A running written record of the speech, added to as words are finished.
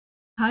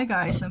Hi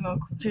guys and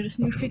welcome to this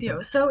new video.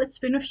 So it's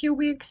been a few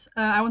weeks.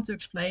 I want to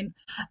explain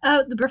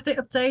the birthday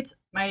update.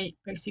 My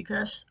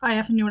basically, I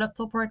have a new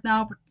laptop right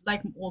now, but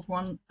like my old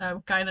one,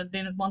 kind of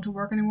didn't want to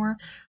work anymore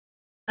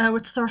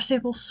with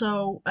Starstable.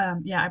 So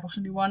yeah, I bought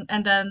a new one.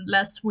 And then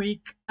last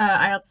week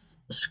I had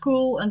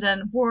school and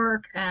then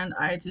work, and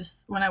I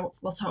just when I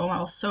was home,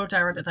 I was so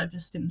tired that I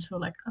just didn't feel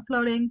like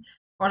uploading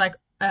or like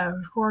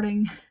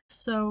recording.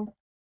 So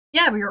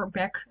yeah, we are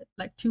back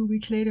like 2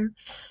 weeks later.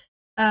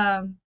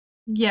 Um,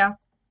 yeah,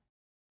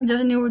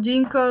 there's a new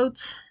redeem code,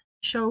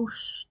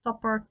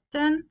 showstopper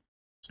 10.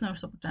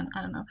 Snowstopper 10,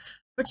 I don't know.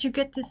 But you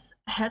get this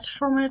hat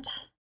from it.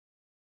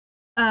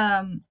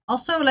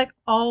 Also, like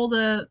all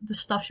the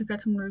stuff you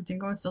get from the redeem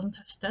codes doesn't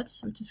have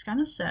stats, which is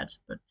kind of sad,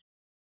 but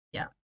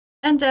yeah.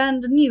 And then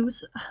the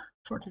news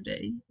for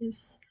today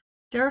is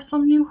there are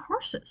some new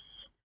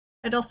horses.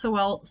 And also,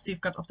 well,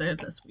 Steve got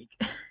updated last week.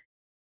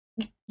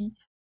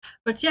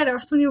 But yeah, there are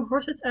some new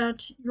horses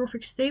at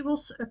Jorvik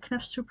Stables, a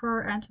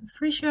Knapstrooper and a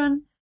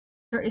Frisian.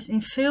 There is in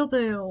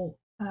Veeldel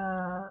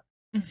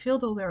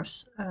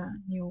there's a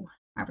new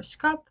Irish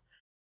Cup.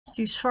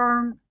 Steve's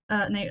Farm,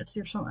 nee, at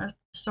Steve's Farm at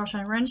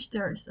Starshine Ranch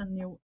there is a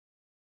new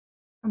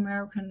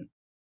American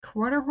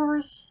Quarter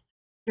Horse.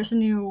 There's a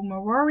new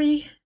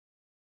Maori,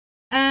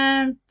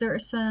 and there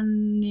is a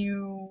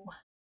new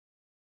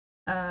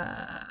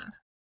uh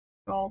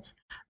called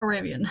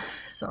Arabian.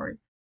 Sorry,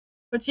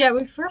 but yeah,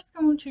 we first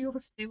go into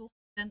Jorvik Stables,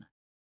 then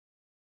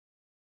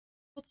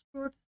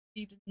Hotspur,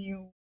 see the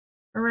new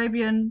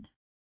Arabian.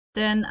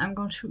 Then I'm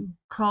going to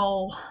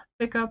call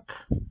pickup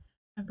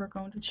and we're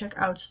going to check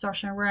out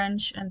Starshine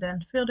Ranch and then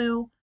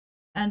Villedale.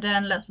 And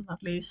then last but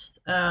not least,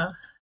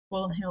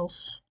 Wallen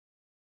Hills.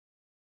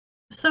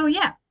 So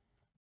yeah.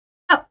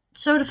 Oh,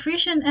 so the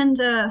Frisian and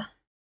the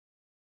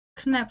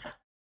Knap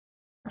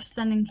are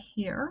standing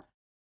here.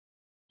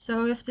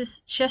 So we have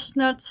this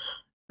chestnut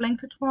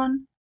blanket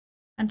one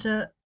and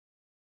the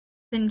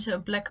Pinto,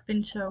 black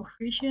Pinto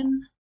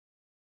Frisian,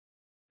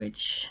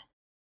 which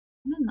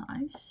kinda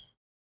nice.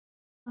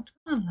 Not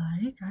gonna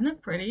lie, kinda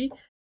pretty.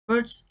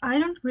 But I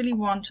don't really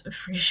want a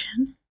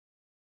Frisian.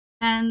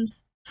 And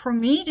for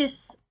me,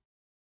 this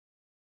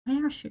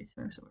yeah, shoot,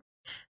 sorry.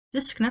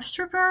 This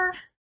Knapstrooper, I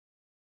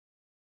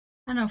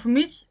don't know, for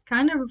me it's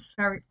kind of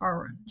very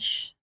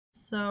orange.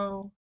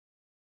 So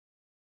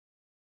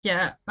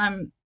yeah,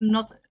 I'm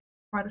not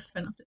quite a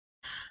fan of it.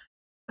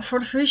 For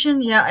the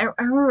Frisian, yeah,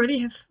 I already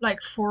have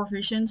like 4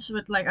 Frisians,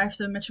 but like I have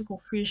the magical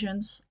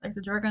Frisians, like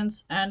the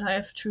dragons, and I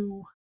have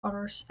 2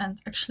 others.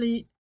 And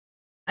actually,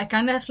 I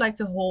kind of have like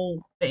the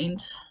whole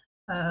paint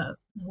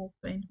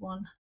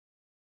one.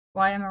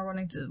 Why am I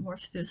running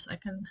towards this? I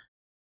can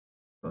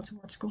go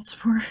towards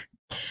Goldspur.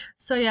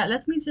 So yeah,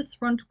 let me just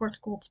run towards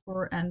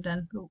Goldspur and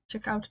then we'll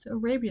check out the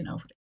Arabian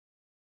over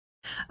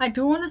there. I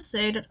do want to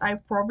say that I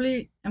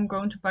probably am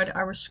going to buy the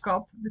Irish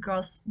Cup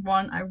because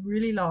one, I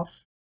really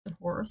love the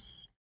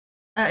horse.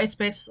 It's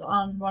based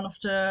on one of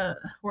the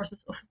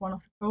horses of one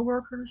of the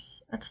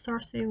co-workers at Star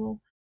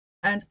Stable,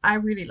 and I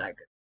really like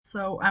it.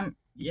 So I'm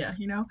yeah,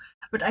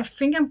 But I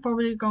think I'm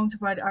probably going to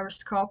buy the Irish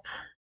Cup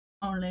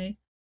only,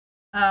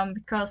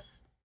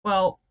 because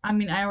well, I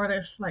mean I already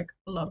have like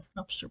a lot of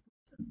lobster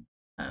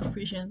and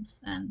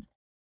Frisians and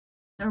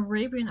the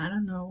Arabian. I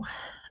don't know.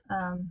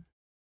 Um,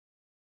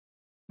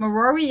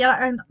 Maori, yeah,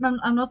 I'm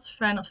not a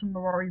fan of the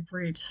Maori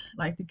breed,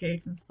 like the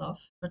gates and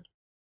stuff, but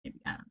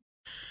maybe I don't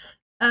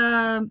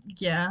know.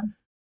 Yeah.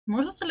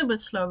 Moose is a little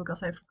bit slow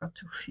because I forgot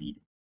to feed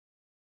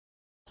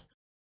it.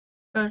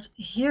 But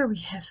here we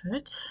have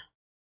it.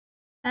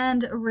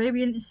 And the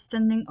Arabian is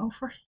standing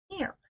over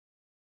here.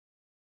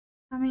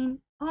 I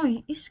mean, oh,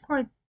 he is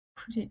quite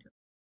pretty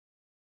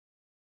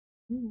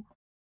though. Ooh.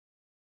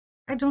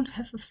 I don't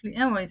have a flea.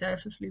 Oh, wait, I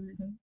have a flea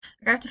bitten.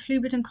 Like, I have the flea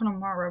bitten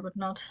Connemara, but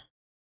not.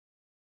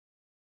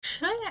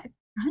 Actually, I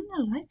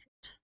kinda like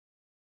it.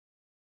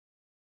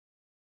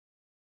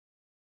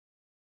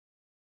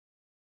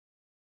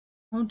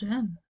 Oh,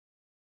 damn.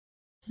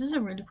 This is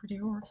a really pretty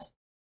horse.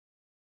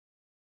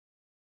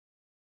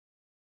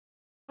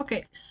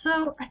 Okay,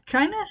 so I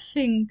kind of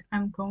think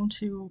I'm going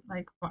to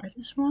like buy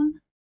this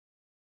one.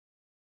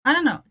 I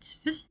don't know.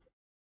 It's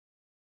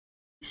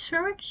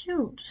very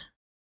cute.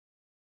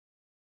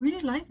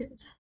 Really like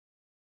it.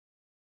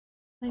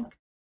 Like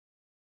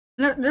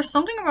there's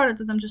something about it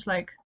that I'm just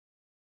like,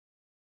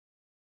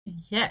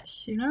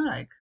 yes,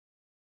 like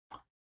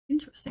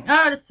interesting.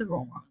 Oh, that's the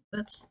wrong one.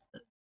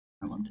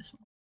 I want this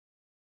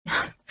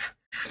one.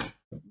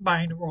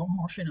 Buying the wrong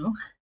horse.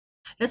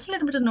 That's a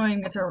little bit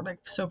annoying that they're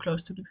like so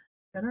close together,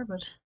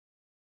 but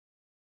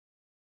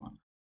well,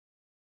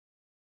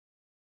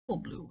 full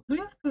blue. Do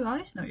you have blue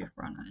eyes? No, you have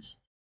brown eyes.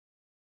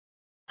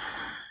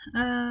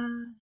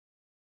 Uh,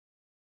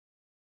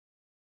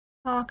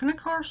 oh, can I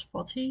call her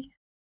Spotty?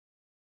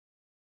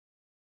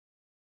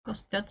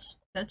 Because that's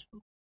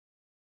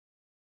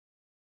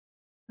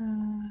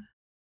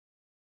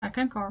I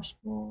can call her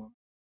Spot.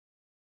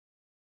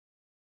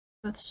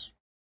 But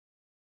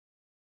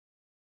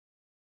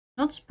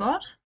not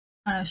Spot.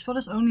 Oh, no, Spot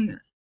is only.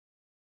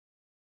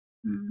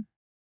 Hmm.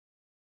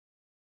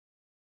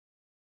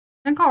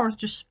 And call her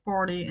just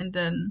Sporty and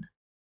then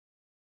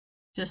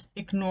just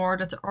ignore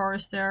that the R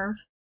is there.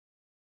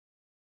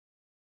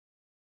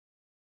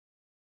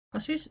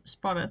 Because he's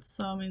spotted,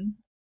 so I mean,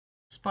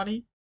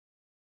 spotty.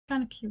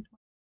 Kind of cute.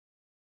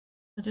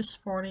 So just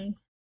Sporty.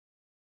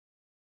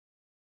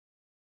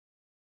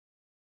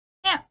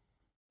 Yeah.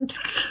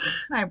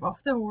 I'm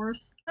off the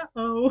horse.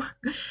 Uh-oh.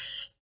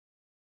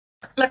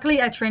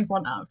 Luckily, I trained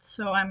one out,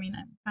 so I mean,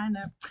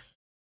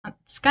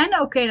 it's kind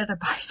of okay that I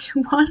bite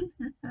one.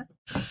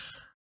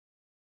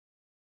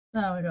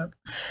 Oh my god.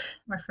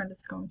 My friend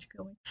is going to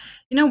kill me.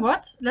 You know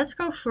what? Let's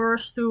go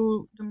first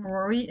to the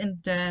Morori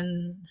and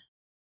then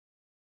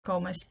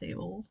call my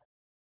stable.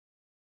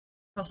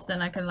 Because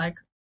then I can like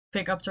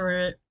pick up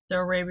the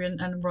Arabian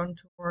and run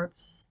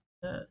towards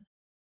the...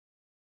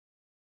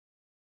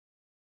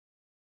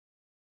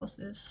 What's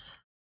this?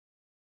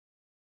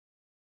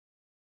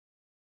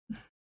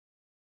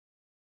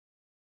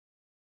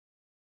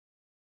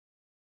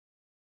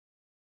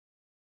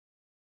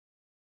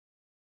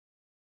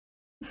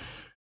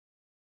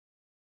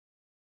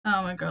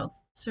 Oh my god.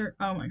 Sir,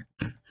 oh my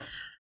god.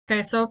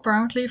 Okay, so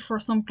apparently for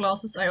some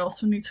classes I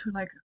also need to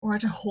like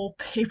write a whole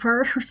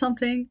paper or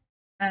something.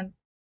 And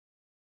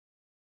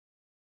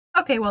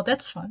okay, well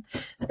that's fun.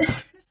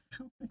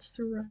 So much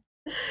to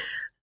write.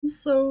 I'm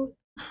so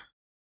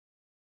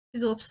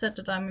he's upset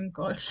that I'm in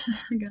college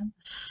again.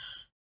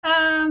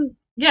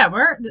 Yeah,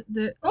 where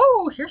the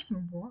oh, here's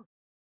some more.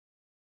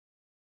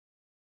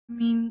 I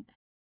mean,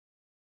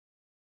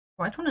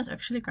 white one is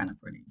actually kind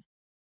of pretty.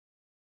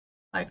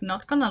 Like,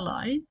 not gonna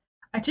lie,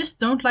 I just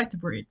don't like the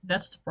breed.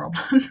 That's the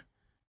problem.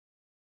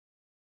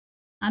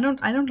 I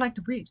don't like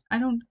the breed. I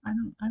don't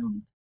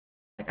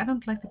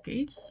like the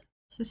gates.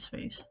 It's his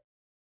face.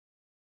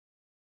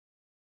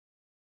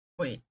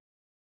 Wait,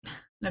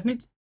 let me.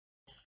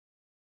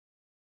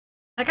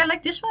 Like, I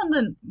like this one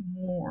then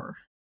more.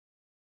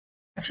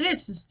 Actually,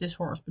 it's just this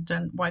horse, but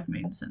then white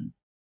manes and.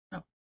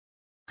 Oh,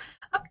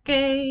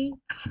 okay.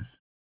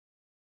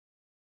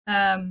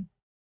 Um,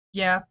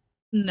 yeah,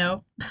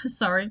 no,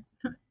 sorry.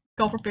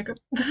 Go for pickup.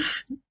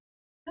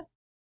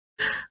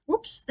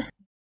 Whoops.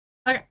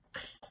 Okay,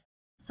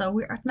 so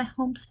we're at my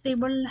home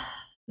stable.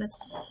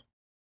 Let's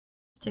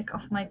take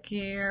off my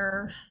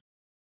gear.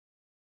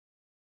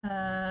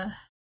 Uh,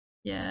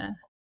 yeah.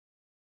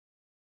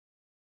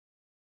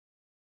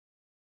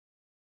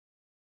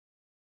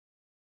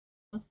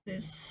 What's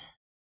this?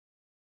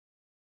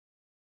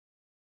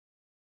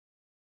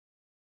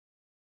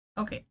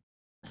 Okay.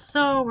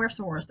 So where's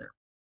the horse there?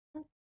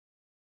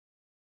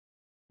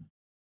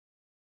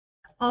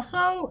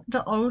 Also,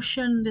 the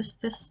ocean, this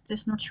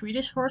not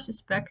Swedish horse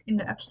is back in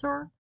the App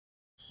Store.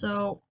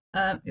 So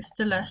if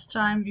the last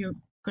time you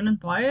couldn't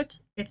buy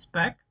it, it's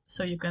back,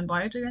 so you can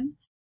buy it again.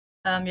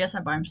 Yes, I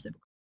buy him still.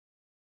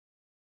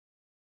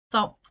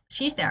 So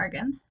she's there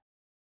again,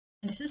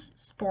 and this is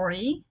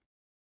Sporty.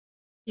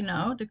 You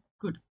know, the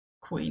good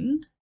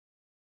queen.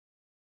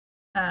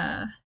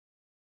 Uh,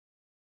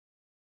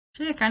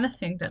 Actually, I kind of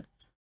think that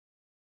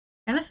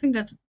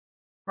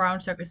brown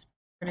tuck is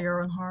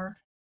prettier on her.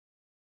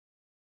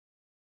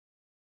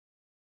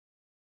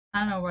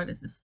 I don't know why this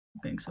is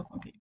being so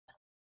funky.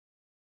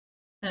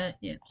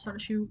 Yeah, so the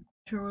shoe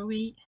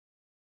jewelry.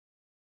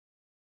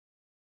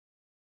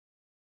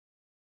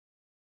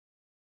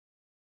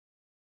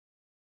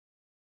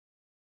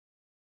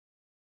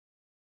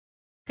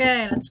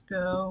 Okay, let's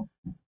go.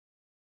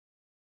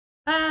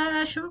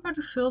 Should we go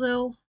to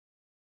Phildale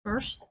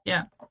first?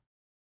 Yeah,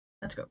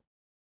 let's go.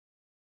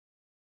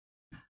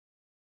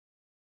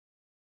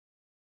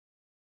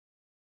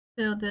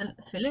 Phildale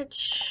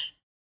Village.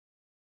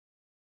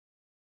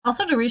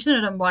 Also, the reason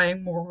that I'm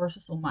buying more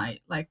horses on my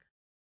like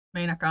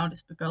main account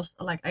is because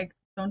like I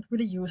don't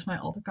really use my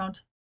alt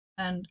account,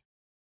 and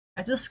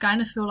I just kind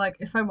of feel like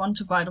if I want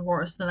to buy the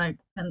horse, then I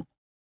can.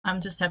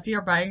 I'm just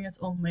happier buying it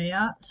on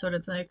Meja so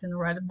that I can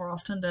ride it more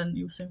often than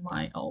using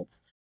my alt.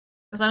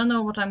 Because I don't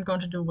know what I'm going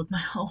to do with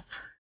my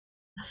alt.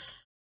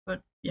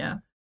 But yeah.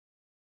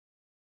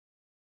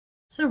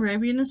 So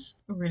Arabian is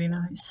really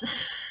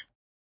nice.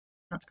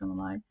 Not gonna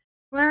lie.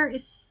 Where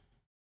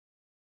is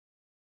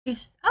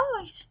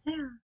oh, he's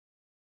there.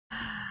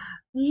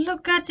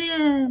 Look at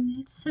him.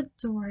 It's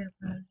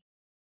adorable.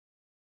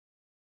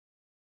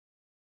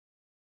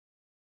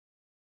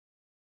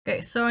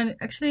 Okay, so I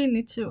actually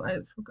need to. I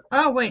forgot.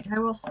 Oh wait, I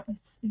was.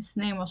 His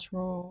name was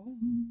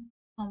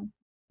Some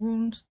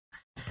Wound.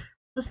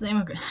 What's his name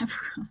again? I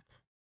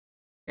forgot.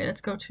 Okay,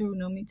 let's go to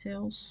No Meat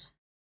Tales.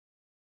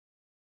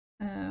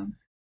 Um,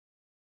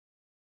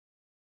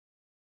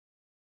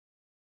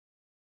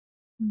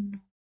 no.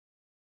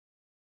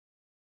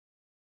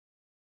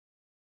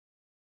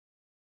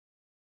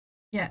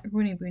 Yeah,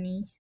 Rooney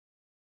Booney.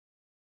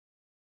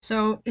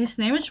 So his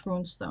name is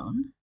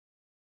Runestone.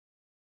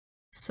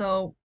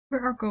 So we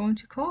are going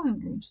to call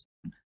him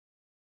Runestone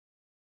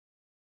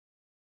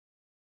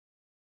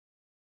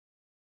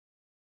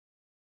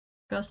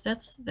because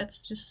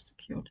that's just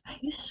cute.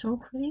 He's so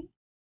pretty.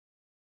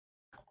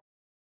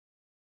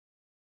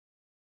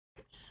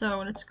 So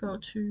let's go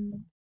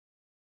to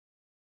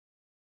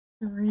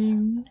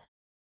Rune.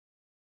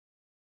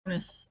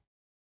 is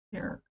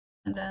here,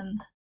 and then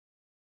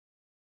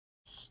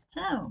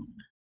stone.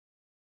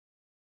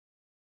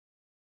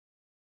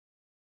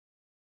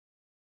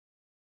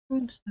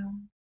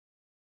 Moonstone.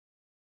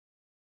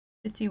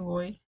 Pretty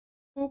boy.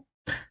 Oop.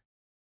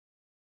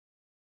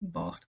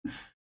 Bought.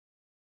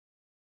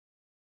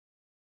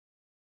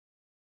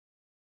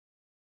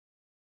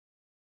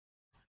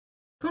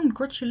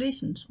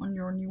 Congratulations on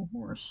your new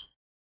horse.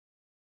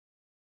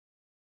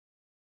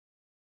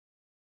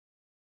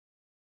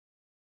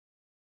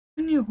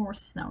 The new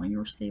horse is now in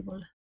your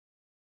stable.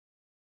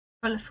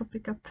 Well, for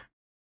pickup.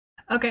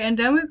 Okay, and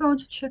then we're going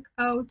to check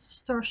out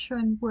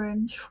Starshine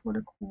Ranch for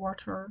the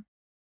quarter.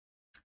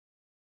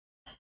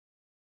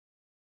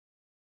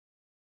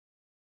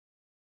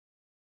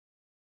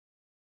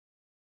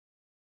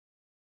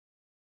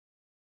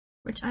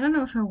 Which I don't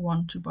know if I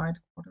want to buy the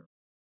quarter.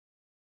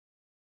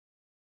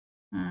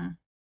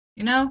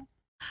 You know?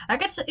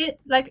 Like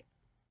it like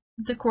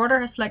the quarter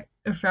has like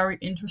a very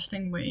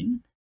interesting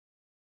wing.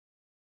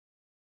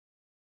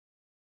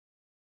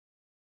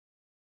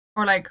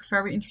 Or like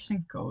very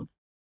interesting code.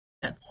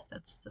 That's the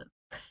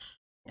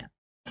yeah.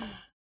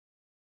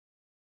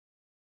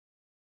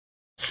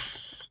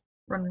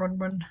 Run, run,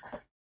 run.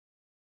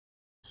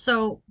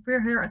 So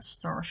we're here at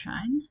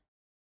Starshine.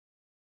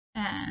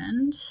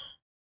 And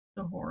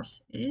the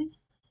horse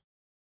is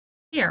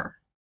here.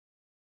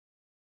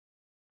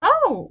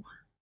 Oh!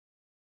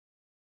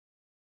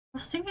 I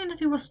was thinking that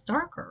he was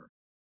darker.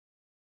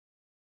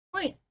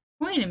 Wait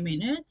a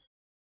minute.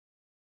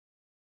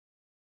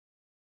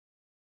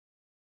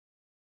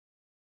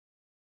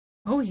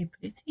 Oh, he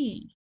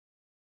pretty.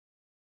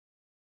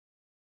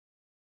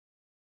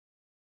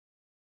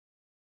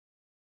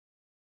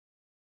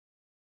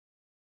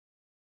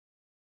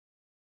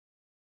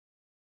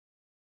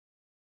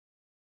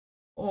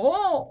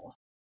 Oh!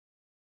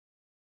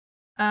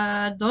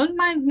 Don't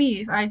mind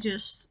me if I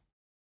just...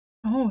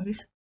 Oh,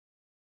 he's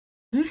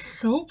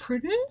so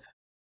pretty.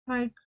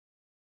 Like,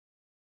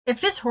 if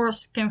this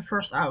horse came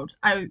first out,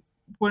 I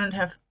wouldn't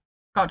have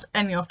got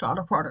any of the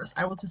other quarters.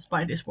 I would just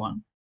buy this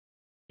one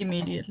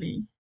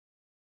immediately.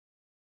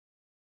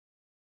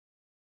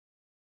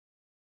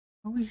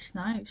 Oh, he's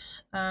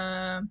nice.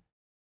 I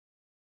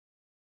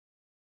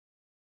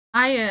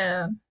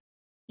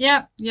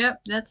yeah,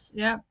 that's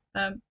yeah.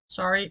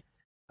 Sorry.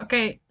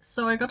 Okay,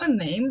 so I got a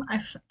name.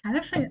 Kind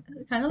of think,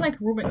 kind of like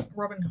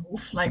Robin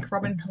Hood, like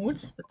Robin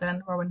Hood, but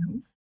then Robin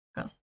Hood,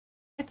 because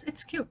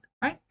it's cute,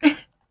 right?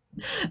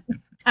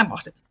 I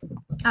mocked it.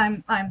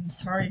 I'm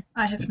sorry.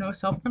 I have no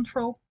self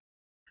control.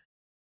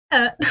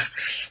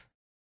 This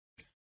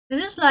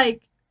is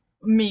like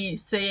me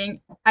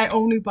saying I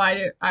only buy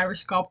the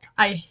Irish Cup.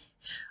 I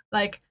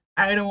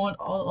don't want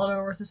all other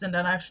horses, and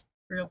then I've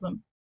three of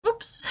them.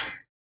 Oops.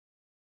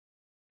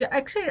 Yeah,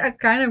 actually, I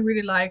kind of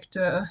really like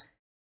the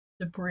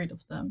breed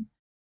of them.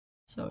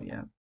 So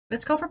yeah,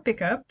 let's go for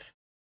pickup.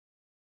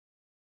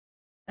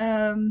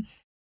 Um,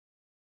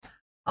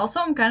 Also,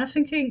 I'm kind of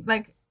thinking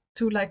like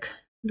to like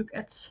look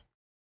at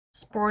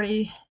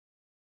Sporty.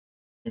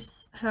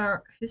 Is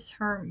her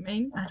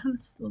main? I don't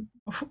still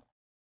know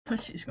what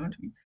she's going to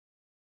be.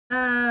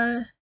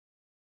 I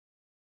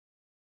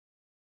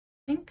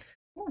think.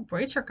 Oh,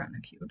 braids are kind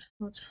of cute,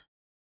 but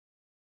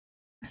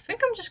I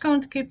think I'm just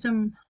going to keep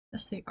them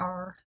as they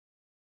are.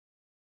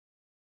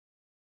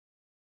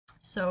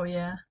 So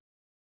yeah,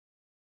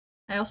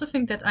 I also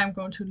think that I'm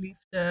going to leave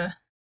the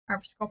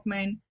Irish Cup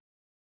main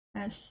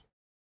as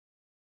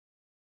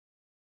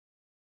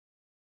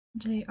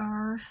they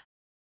are,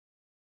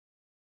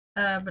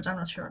 but I'm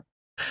not sure.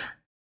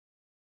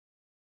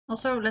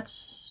 Also,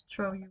 let's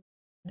throw you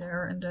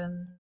there and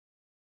then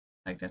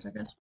like that, I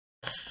guess.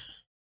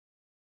 Let's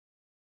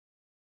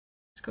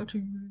go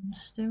to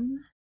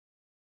Moonstone.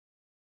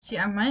 See,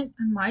 I might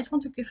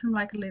want to give him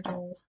like a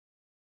little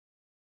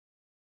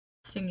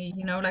thingy,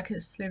 like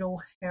his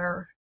little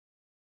hair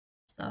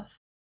stuff.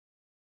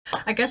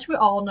 I guess we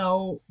all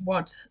know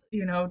what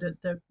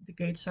the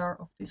gates are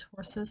of these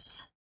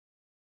horses.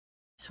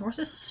 This horse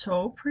is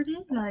so pretty,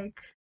 like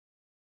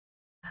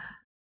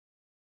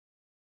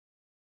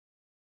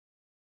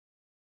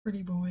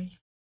pretty boy.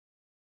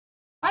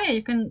 Oh yeah,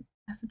 you can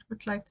have it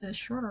with like the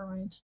shorter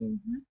range too.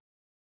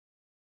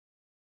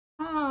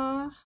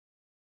 Ah,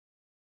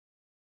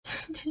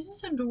 this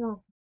is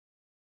adorable.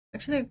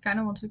 Actually, I kind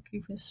of want to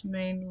keep his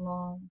mane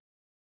long.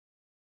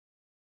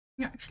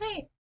 Yeah,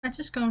 actually, I'm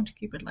just going to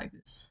keep it like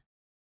this.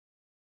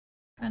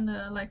 Kind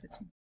of like this.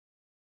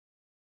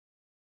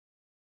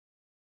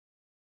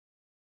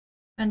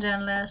 And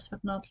then last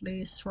but not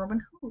least,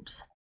 Robin Hood,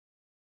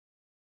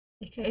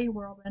 aka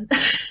Robin.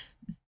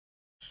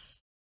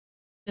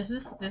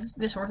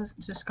 This horse is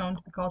just going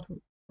to be called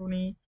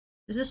Rooney.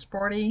 This is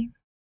Sporty,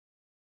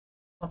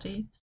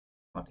 Spotty,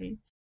 Spotty.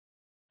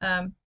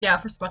 Yeah,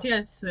 for Spotty,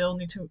 I still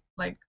need to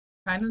like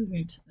kind of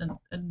need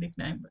a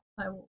nickname, but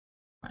I will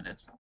find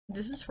it.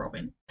 This is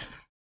Robin,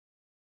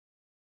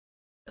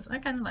 because I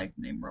kind of like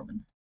the name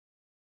Robin.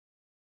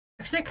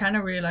 Actually, I kind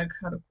of really like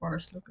how the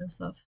quarters look and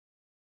stuff.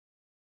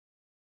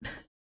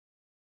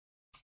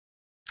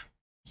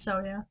 So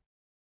yeah.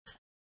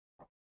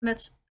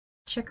 Let's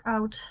check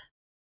out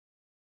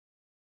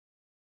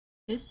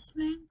this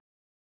mane.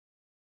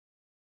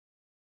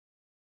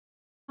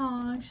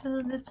 Oh, it's a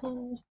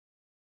little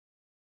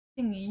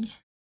thingy.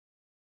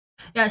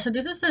 Yeah, so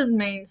this is the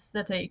manes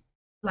that they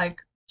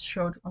like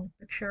showed on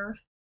the picture.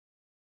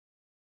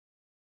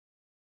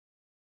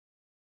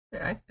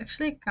 I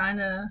actually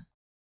kinda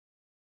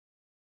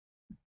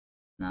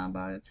know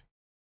about it.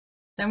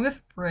 Then we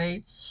have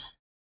braids.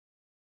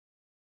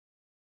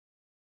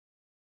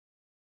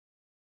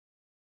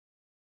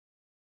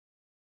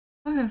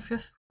 Oh yeah,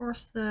 of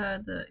course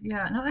the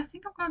yeah, no, I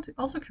think I'm going to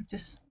also keep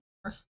this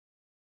first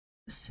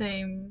the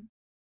same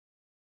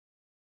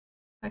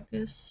like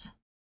this.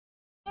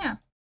 Yeah.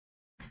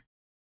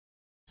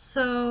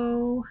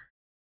 So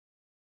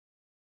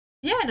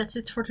yeah, that's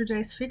it for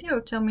today's video.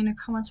 Tell me in the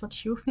comments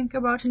what you think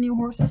about the new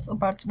horses,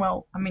 about,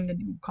 well, I mean the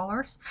new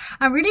colors.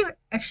 I'm really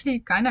actually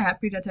kind of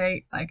happy that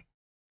they like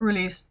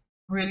released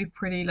really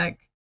pretty,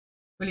 like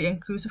really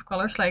inclusive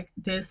colors like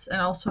this, and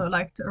also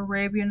like the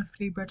Arabian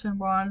flea button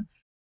one.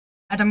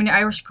 And I mean the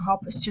Irish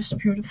cob is just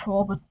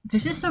beautiful, but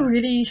this is a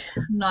really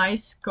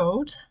nice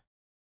coat.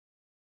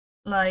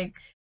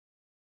 Like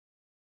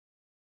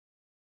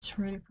it's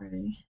really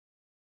pretty.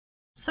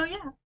 So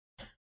yeah,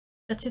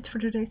 that's it for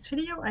today's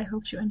video. I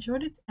hope you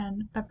enjoyed it,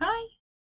 and bye bye.